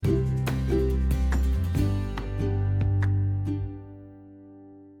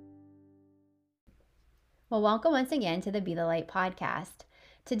Well, welcome once again to the Be the Light podcast.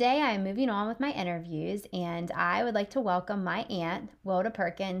 Today I am moving on with my interviews, and I would like to welcome my aunt, Wilda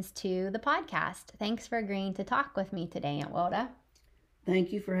Perkins, to the podcast. Thanks for agreeing to talk with me today, Aunt Wilda.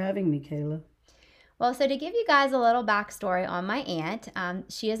 Thank you for having me, Kayla. Well, so to give you guys a little backstory on my aunt,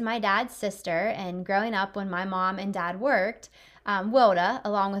 she is my dad's sister, and growing up when my mom and dad worked, Wilda,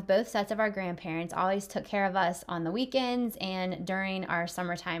 along with both sets of our grandparents, always took care of us on the weekends and during our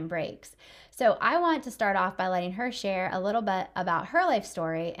summertime breaks. So I want to start off by letting her share a little bit about her life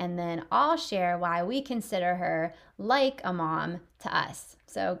story, and then I'll share why we consider her like a mom to us.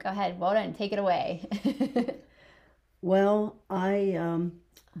 So go ahead, Wilda, and take it away. Well, I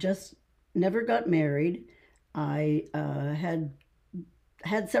just never got married. I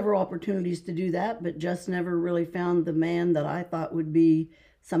had several opportunities to do that, but just never really found the man that I thought would be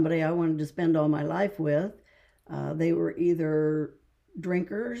somebody I wanted to spend all my life with. They were either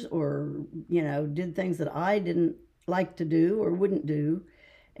drinkers or, did things that I didn't like to do or wouldn't do.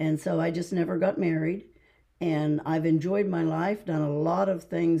 And so I just never got married. And I've enjoyed my life, done a lot of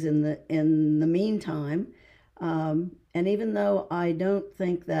things in the meantime. And even though I don't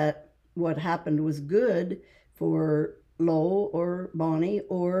think that what happened was good for Lowell or Bonnie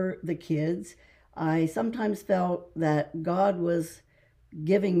or the kids, I sometimes felt that God was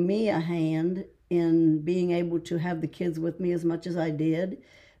giving me a hand in being able to have the kids with me as much as I did,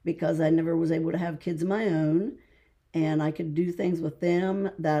 because I never was able to have kids of my own, and I could do things with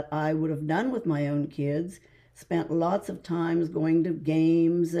them that I would have done with my own kids. Spent lots of times going to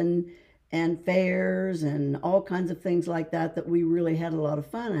games and fairs and all kinds of things like that that we really had a lot of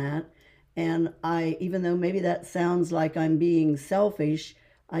fun at. And I, even though maybe that sounds like I'm being selfish,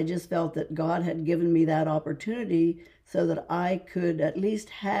 I just felt that God had given me that opportunity so that I could at least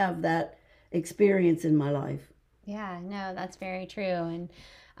have that experience in my life. Yeah, no, that's very true. And,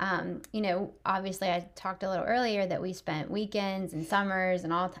 obviously, I talked a little earlier that we spent weekends and summers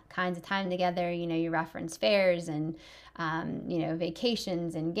and all kinds of time together. You referenced fairs and,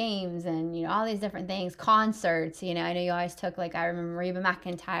 vacations and games and, all these different things, concerts. I know you always took, like, I remember Reba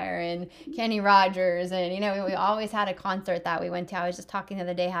McEntire and Kenny Rogers. And, we always had a concert that we went to. I was just talking the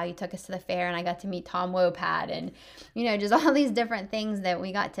other day how you took us to the fair and I got to meet Tom Wopat and, just all these different things that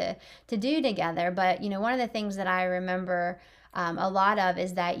we got to do together. But, one of the things that I remember a lot of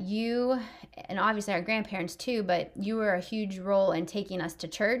is that you, and obviously our grandparents too, but you were a huge role in taking us to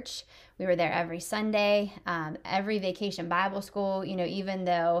church. We were there every Sunday, every vacation Bible school, even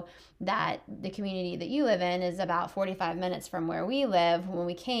though that the community that you live in is about 45 minutes from where we live. When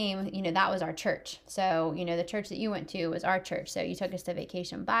we came, that was our church. So, the church that you went to was our church. So you took us to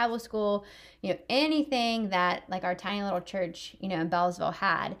vacation Bible school, anything that like our tiny little church, in Bellsville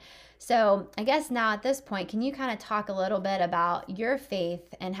had. So I guess now at this point, can you kind of talk a little bit about your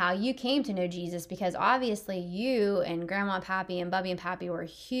faith and how you came to know Jesus? Because obviously you and Grandma and Pappy and Bubby and Pappy were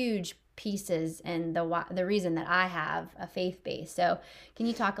huge pieces in the reason that I have a faith base. So can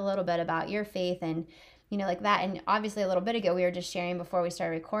you talk a little bit about your faith and like that? And obviously a little bit ago we were just sharing before we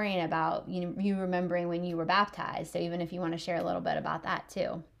started recording about you remembering when you were baptized. So even if you want to share a little bit about that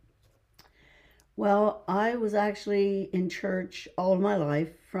too. Well, I was actually in church all of my life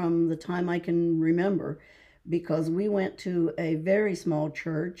from the time I can remember, because we went to a very small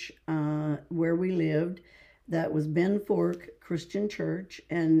church where we lived that was Ben Fork Christian Church,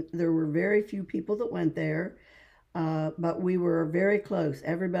 and there were very few people that went there, but we were very close.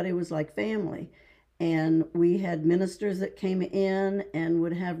 Everybody was like family. And we had ministers that came in and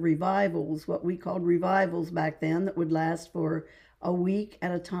would have revivals, what we called revivals back then, that would last for a week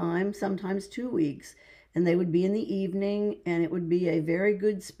at a time, sometimes 2 weeks. And they would be in the evening, and it would be a very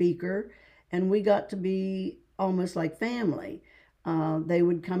good speaker. And we got to be almost like family. They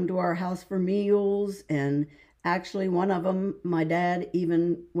would come to our house for meals, and actually, one of them, my dad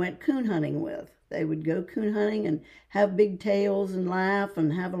even went coon hunting with. They would go coon hunting and have big tails and laugh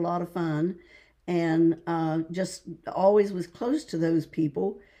and have a lot of fun, and just always was close to those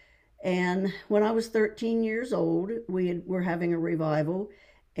people. And when I was 13 years old, were having a revival.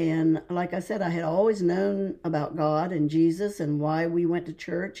 And like I said, I had always known about God and Jesus and why we went to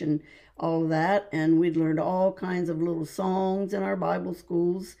church and all of that. And we'd learned all kinds of little songs in our Bible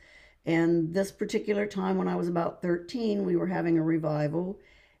schools. And this particular time, when I was about 13, we were having a revival.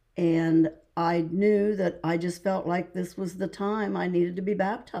 And I knew that I just felt like this was the time I needed to be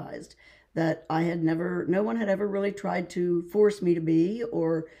baptized. That no one had ever really tried to force me to be,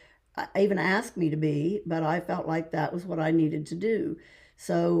 or even asked me to be, but I felt like that was what I needed to do.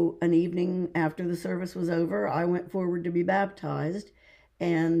 So an evening after the service was over, I went forward to be baptized,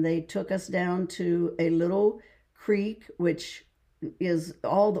 and they took us down to a little creek, which is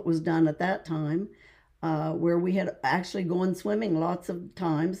all that was done at that time. where we had actually gone swimming lots of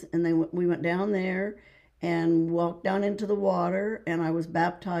times, and we went down there and walked down into the water, and I was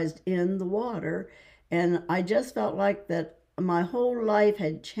baptized in the water, and I just felt like that my whole life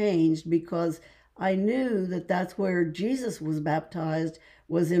had changed because I knew that that's where Jesus was baptized,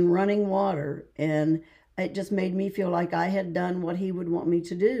 was in running water, and it just made me feel like I had done what he would want me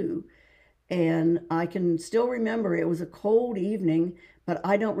to do. And I can still remember it was a cold evening, but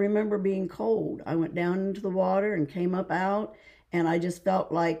I don't remember being cold. I went down into the water and came up out, and I just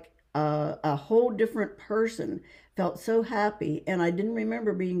felt like a whole different person. Felt so happy, and I didn't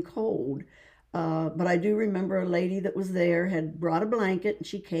remember being cold. But I do remember a lady that was there had brought a blanket, and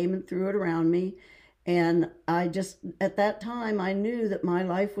she came and threw it around me. And I just, at that time, I knew that my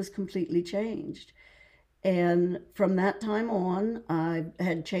life was completely changed. And from that time on, I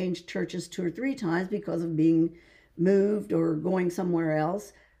had changed churches 2 or 3 times because of being moved or going somewhere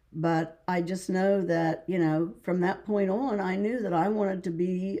else. But I just know that, from that point on, I knew that I wanted to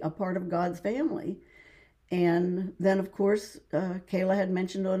be a part of God's family. And then, of course, Kayla had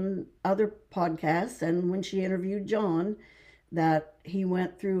mentioned on other podcasts, and when she interviewed John, that he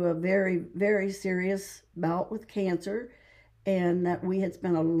went through a very, very serious bout with cancer, and that we had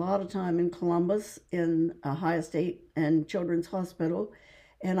spent a lot of time in Columbus in Ohio State and Children's Hospital.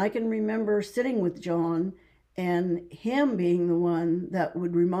 And I can remember sitting with John and him being the one that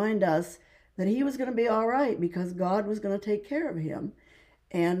would remind us that he was going to be all right because God was going to take care of him.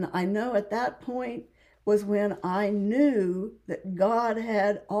 And I know at that point was when I knew that God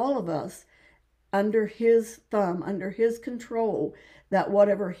had all of us under his thumb, under his control, that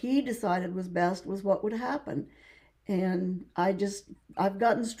whatever he decided was best was what would happen. And I've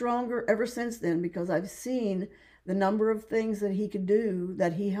gotten stronger ever since then because I've seen the number of things that he could do,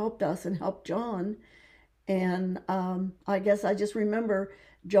 that he helped us and helped John. And I guess I just remember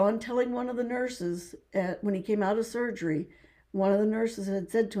John telling one of the nurses when he came out of surgery, one of the nurses had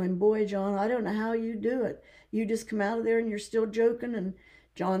said to him, "Boy, John, I don't know how you do it. You just come out of there and you're still joking." And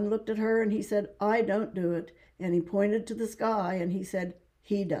John looked at her and he said, "I don't do it." And he pointed to the sky and he said,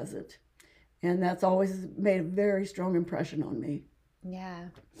 "He does it." And that's always made a very strong impression on me. Yeah,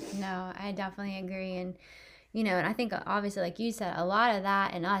 no, I definitely agree. And I think obviously, like you said, a lot of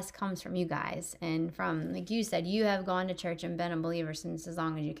that in us comes from you guys. And from, like you said, you have gone to church and been a believer since as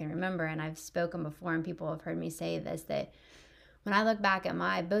long as you can remember. And I've spoken before, and people have heard me say this, that when I look back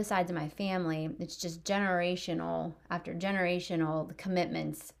at both sides of my family, it's just generational after generational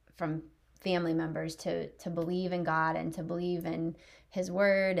commitments from family members to believe in God and to believe in his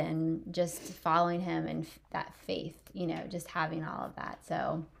word and just following him and that faith, just having all of that.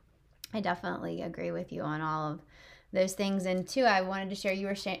 So I definitely agree with you on all of those things. And two, I wanted to share, you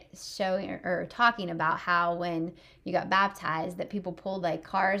were showing or talking about how when you got baptized that people pulled like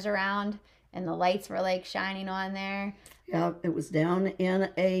cars around and the lights were like shining on there. Yeah, it was down in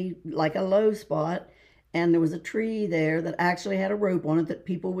a low spot, and there was a tree there that actually had a rope on it that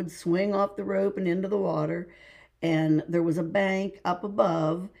people would swing off the rope and into the water. And there was a bank up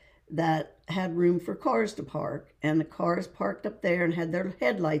above that had room for cars to park, and the cars parked up there and had their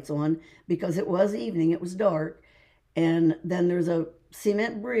headlights on because it was evening, it was dark. And then there's a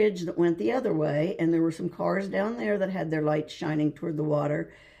cement bridge that went the other way, and there were some cars down there that had their lights shining toward the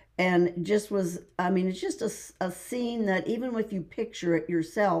water. And it just was, I mean, it's just a scene that even if you picture it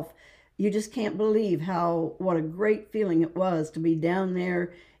yourself, you just can't believe what a great feeling it was to be down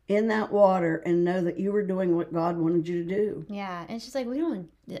there in that water and know that you were doing what God wanted you to do. Yeah, and it's just like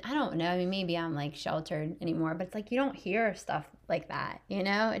I don't know, I mean, maybe I'm like sheltered anymore, but it's like you don't hear stuff like that,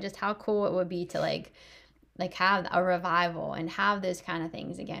 and just how cool it would be to like have a revival and have those kind of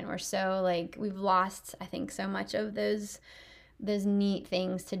things again. We're so like, we've lost, I think, so much of those neat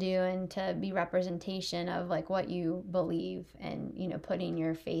things to do and to be representation of like what you believe and putting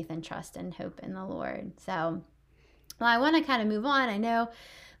your faith and trust and hope in the Lord. So well, I want to kind of move on. I know,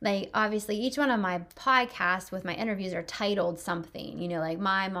 like, obviously each one of my podcasts with my interviews are titled something, like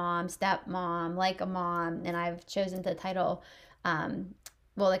my mom, stepmom, like a mom. And I've chosen to title,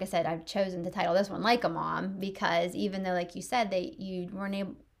 well, like I said, I've chosen to title this one Like a Mom, because even though, like you said, that you weren't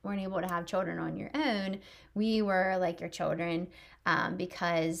able to have children on your own, we were like your children,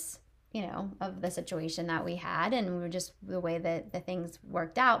 because of the situation that we had, and we were just the way that the things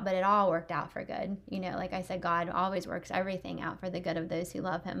worked out, but it all worked out for good. Like I said, God always works everything out for the good of those who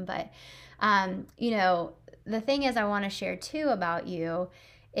love him. But the thing is, I want to share too about you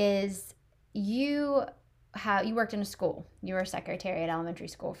is you worked in a school. You were a secretary at elementary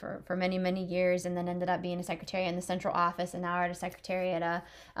school for many, many years, and then ended up being a secretary in the central office, and now are a secretary at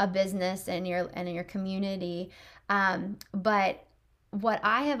a business in your community. But what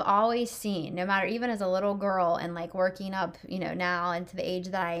I have always seen, no matter even as a little girl and like working up, now into the age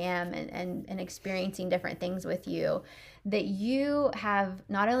that I am, and experiencing different things with you, that you have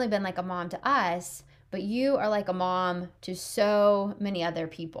not only been like a mom to us, but you are like a mom to so many other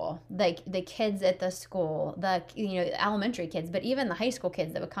people, like the kids at the school, the elementary kids, but even the high school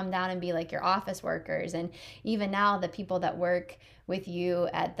kids that would come down and be like your office workers, and even now the people that work with you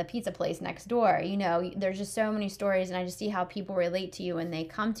at the pizza place next door. There's just so many stories, and I just see how people relate to you when they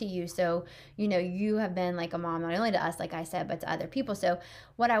come to you. So you have been like a mom not only to us, like I said, but to other people. So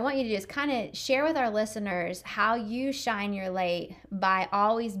what I want you to do is kind of share with our listeners how you shine your light by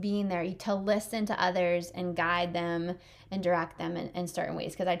always being there to listen to others and guide them and direct them in certain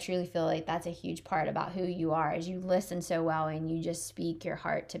ways, because I truly feel like that's a huge part about who you are, is you listen so well and you just speak your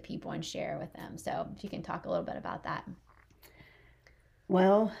heart to people and share with them. So if you can talk a little bit about that.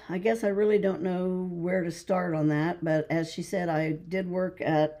 Well, I guess I really don't know where to start on that, but as she said, I did work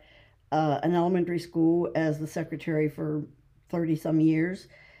at an elementary school as the secretary for 30 some years.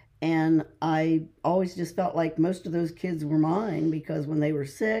 And I always just felt like most of those kids were mine, because when they were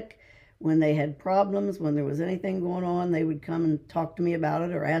sick, when they had problems, when there was anything going on, they would come and talk to me about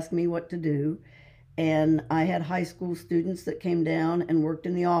it or ask me what to do. And I had high school students that came down and worked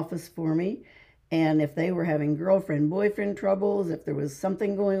in the office for me. And if they were having girlfriend boyfriend troubles, if there was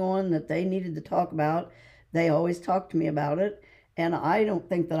something going on that they needed to talk about, they always talked to me about it. And I don't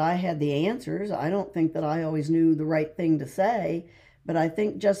think that I had the answers. I don't think that I always knew the right thing to say. But I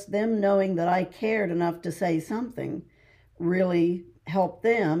think just them knowing that I cared enough to say something really helped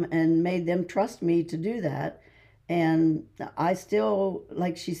them and made them trust me to do that. And I still,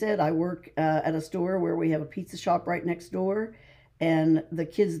 like she said, I work at a store where we have a pizza shop right next door. And the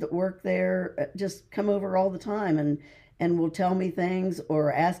kids that work there just come over all the time and will tell me things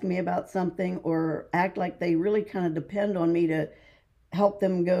or ask me about something or act like they really kind of depend on me to help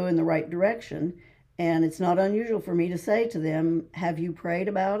them go in the right direction. And it's not unusual for me to say to them, have you prayed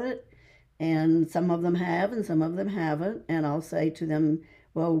about it? And some of them have, and some of them haven't. And I'll say to them,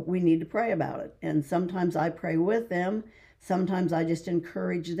 well, we need to pray about it. And sometimes I pray with them. Sometimes I just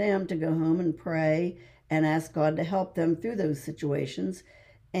encourage them to go home and pray and ask God to help them through those situations.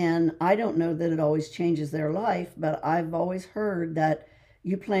 And I don't know that it always changes their life, but I've always heard that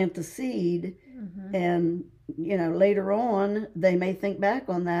you plant the seed, and later on they may think back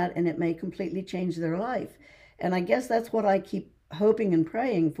on that and it may completely change their life. And I guess that's what I keep hoping and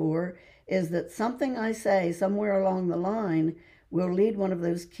praying for, is that something I say somewhere along the line will lead one of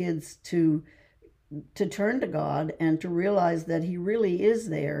those kids to turn to God and to realize that he really is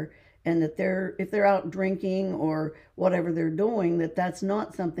there, and that if they're out drinking or whatever they're doing, that's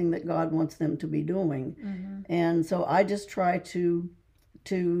not something that God wants them to be doing. And so I just try to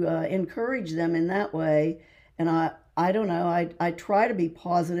encourage them in that way. And I don't know, I try to be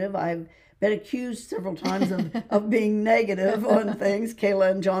positive. I've been accused several times of being negative on things. Kayla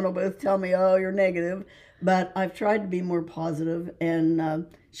and John will both tell me, oh, you're negative. But I've tried to be more positive and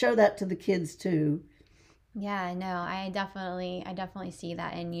show that to the kids too. Yeah, no, I definitely see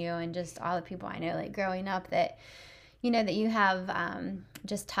that in you and just all the people I know, like growing up, that that you have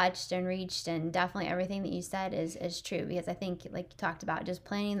just touched and reached, and definitely everything that you said is true, because I think, like you talked about, just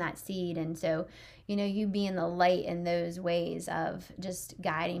planting that seed. And so you being the light in those ways of just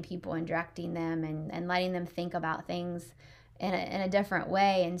guiding people and directing them, and letting them think about things in a different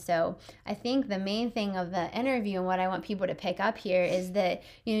way. And so I think the main thing of the interview and what I want people to pick up here is that,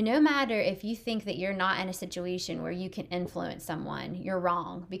 no matter if you think that you're not in a situation where you can influence someone, you're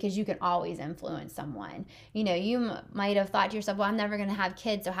wrong, because you can always influence someone. You might have thought to yourself, well, I'm never going to have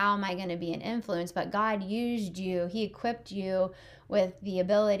kids, so how am I going to be an influence? But God used you. He equipped you with the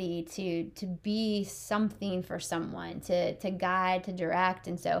ability to be something for someone, to guide, to direct.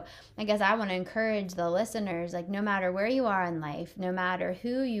 And so I guess I want to encourage the listeners, like, no matter where you are in life, no matter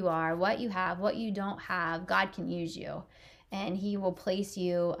who you are, what you have, what you don't have, God can use you, and he will place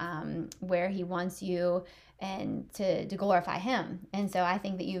you where he wants you, and to glorify him. And so I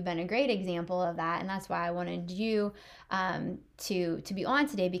think that you've been a great example of that. And that's why I wanted you to be on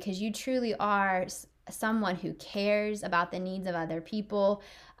today, because you truly are someone who cares about the needs of other people.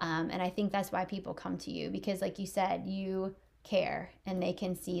 And I think that's why people come to you, because like you said, you care and they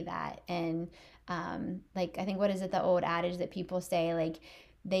can see that. And like, I think, what is it, the old adage that people say, like,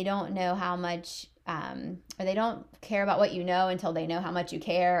 they don't know how much or they don't care about what you know until they know how much you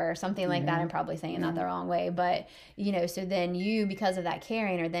care, or something like that. I'm probably saying that the wrong way, but so then you, because of that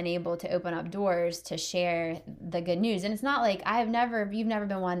caring, are then able to open up doors to share the good news. And it's not like you've never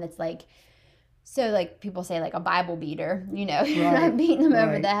been one that's like, So like people say like a Bible beater, you know, you're not Right, beating them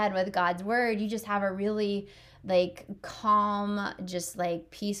over right. the head with God's word. You just have a really like calm, just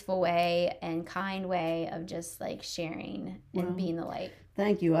like peaceful way and kind way of just like sharing and Well, being the light.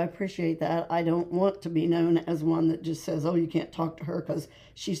 thank you. I appreciate that. I don't want to be known as one that just says, "Oh, you can't talk to her," because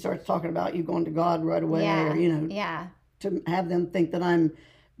she starts talking about you going to God right away, or Yeah. Yeah. to have them think that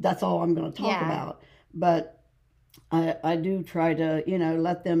that's all I'm going to talk Yeah. about. But I do try to,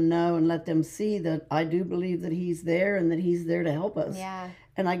 let them know and let them see that I do believe that he's there and that he's there to help us. Yeah.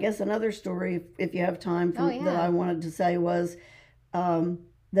 And I guess another story, if you have time, Oh that yeah. I wanted to say was um,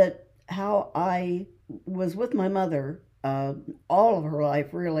 that how I was with my mother all of her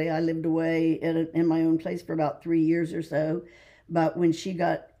life, really. I lived away in my own place for about 3 years or so. But when she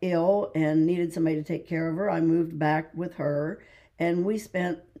got ill and needed somebody to take care of her, I moved back with her. And we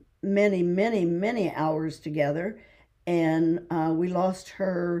spent many, many, many hours together. And we lost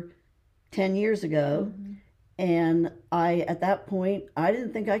her 10 years ago. Mhm. And at that point, I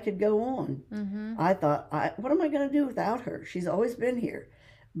didn't think I could go on. Mhm. I thought, what am I going to do without her? She's always been here.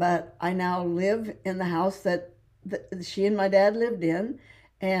 But I now live in the house that she and my dad lived in.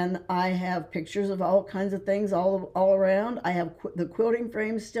 And I have pictures of all kinds of things all around. I have the quilting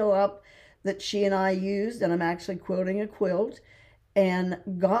frame still up that she and I used, and I'm actually quilting a quilt. And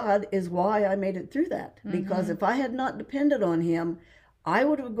God is why I made it through that. Because Mhm. if I had not depended on Him, I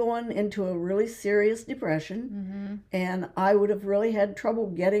would have gone into a really serious depression, Mhm. and I would have really had trouble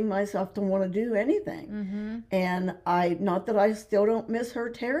getting myself to want to do anything. Mhm. And not that I still don't miss her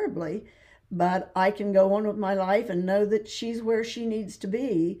terribly, but I can go on with my life and know that she's where she needs to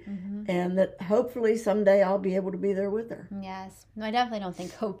be, Mhm. and that hopefully someday I'll be able to be there with her. Yes. No, I definitely don't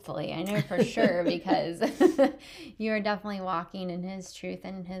think hopefully. I know for sure because you are definitely walking in his truth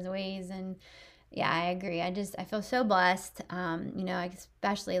and his ways. And yeah, I agree. I feel so blessed. I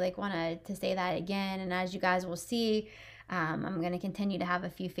especially like wanted to say that again. And as you guys will see, I'm going to continue to have a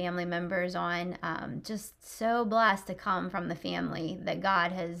few family members on. Just so blessed to come from the family that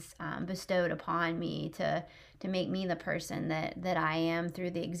God has bestowed upon me to make me the person that I am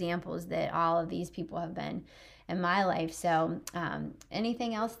through the examples that all of these people have been in my life. So,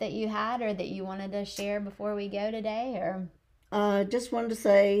 anything else that you had or that you wanted to share before we go today, or? Just wanted to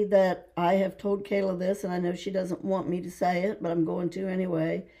say that I have told Kayla this, and I know she doesn't want me to say it, but I'm going to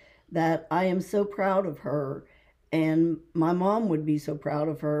anyway, that I am so proud of her. And my mom would be so proud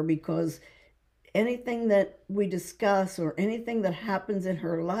of her because anything that we discuss or anything that happens in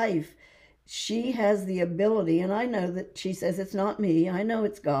her life, she has the ability, and I know that she says it's not me, I know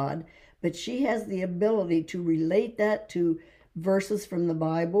it's God, but she has the ability to relate that to verses from the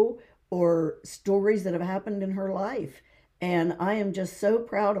Bible or stories that have happened in her life. And I am just so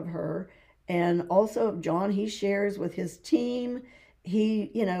proud of her. And also of John, he shares with his team.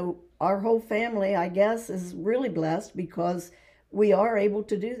 Our whole family, I guess, is really blessed because we are able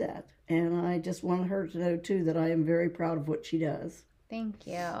to do that. And I just want her to know, too, that I am very proud of what she does. Thank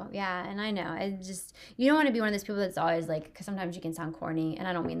you. Yeah, and I know. You don't want to be one of those people that's always like, because sometimes you can sound corny, and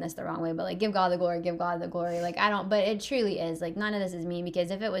I don't mean this the wrong way, but like, give God the glory, give God the glory. Like, I don't, but it truly is. Like, none of this is me,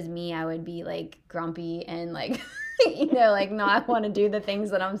 because if it was me, I would be like grumpy and like, like not want to do the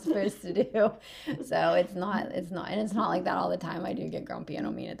things that I'm supposed to do. So and it's not like that all the time. I do get grumpy. I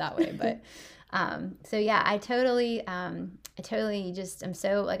don't mean it that way, but. So yeah, I totally just am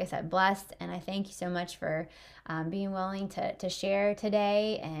so, like I said, blessed, and I thank you so much for being willing to share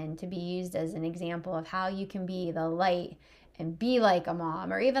today and to be used as an example of how you can be the light and be like a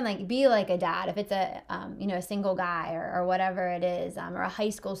mom, or even like be like a dad if it's a single guy, or whatever it is, or a high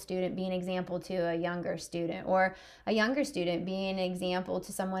school student being an example to a younger student, or a younger student being an example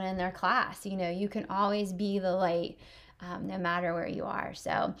to someone in their class. You can always be the light. No matter where you are.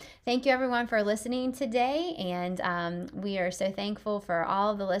 So, thank you everyone for listening today. And we are so thankful for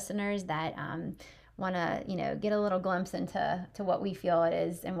all of the listeners that want to, get a little glimpse into what we feel it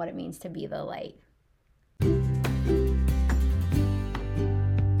is and what it means to be the light.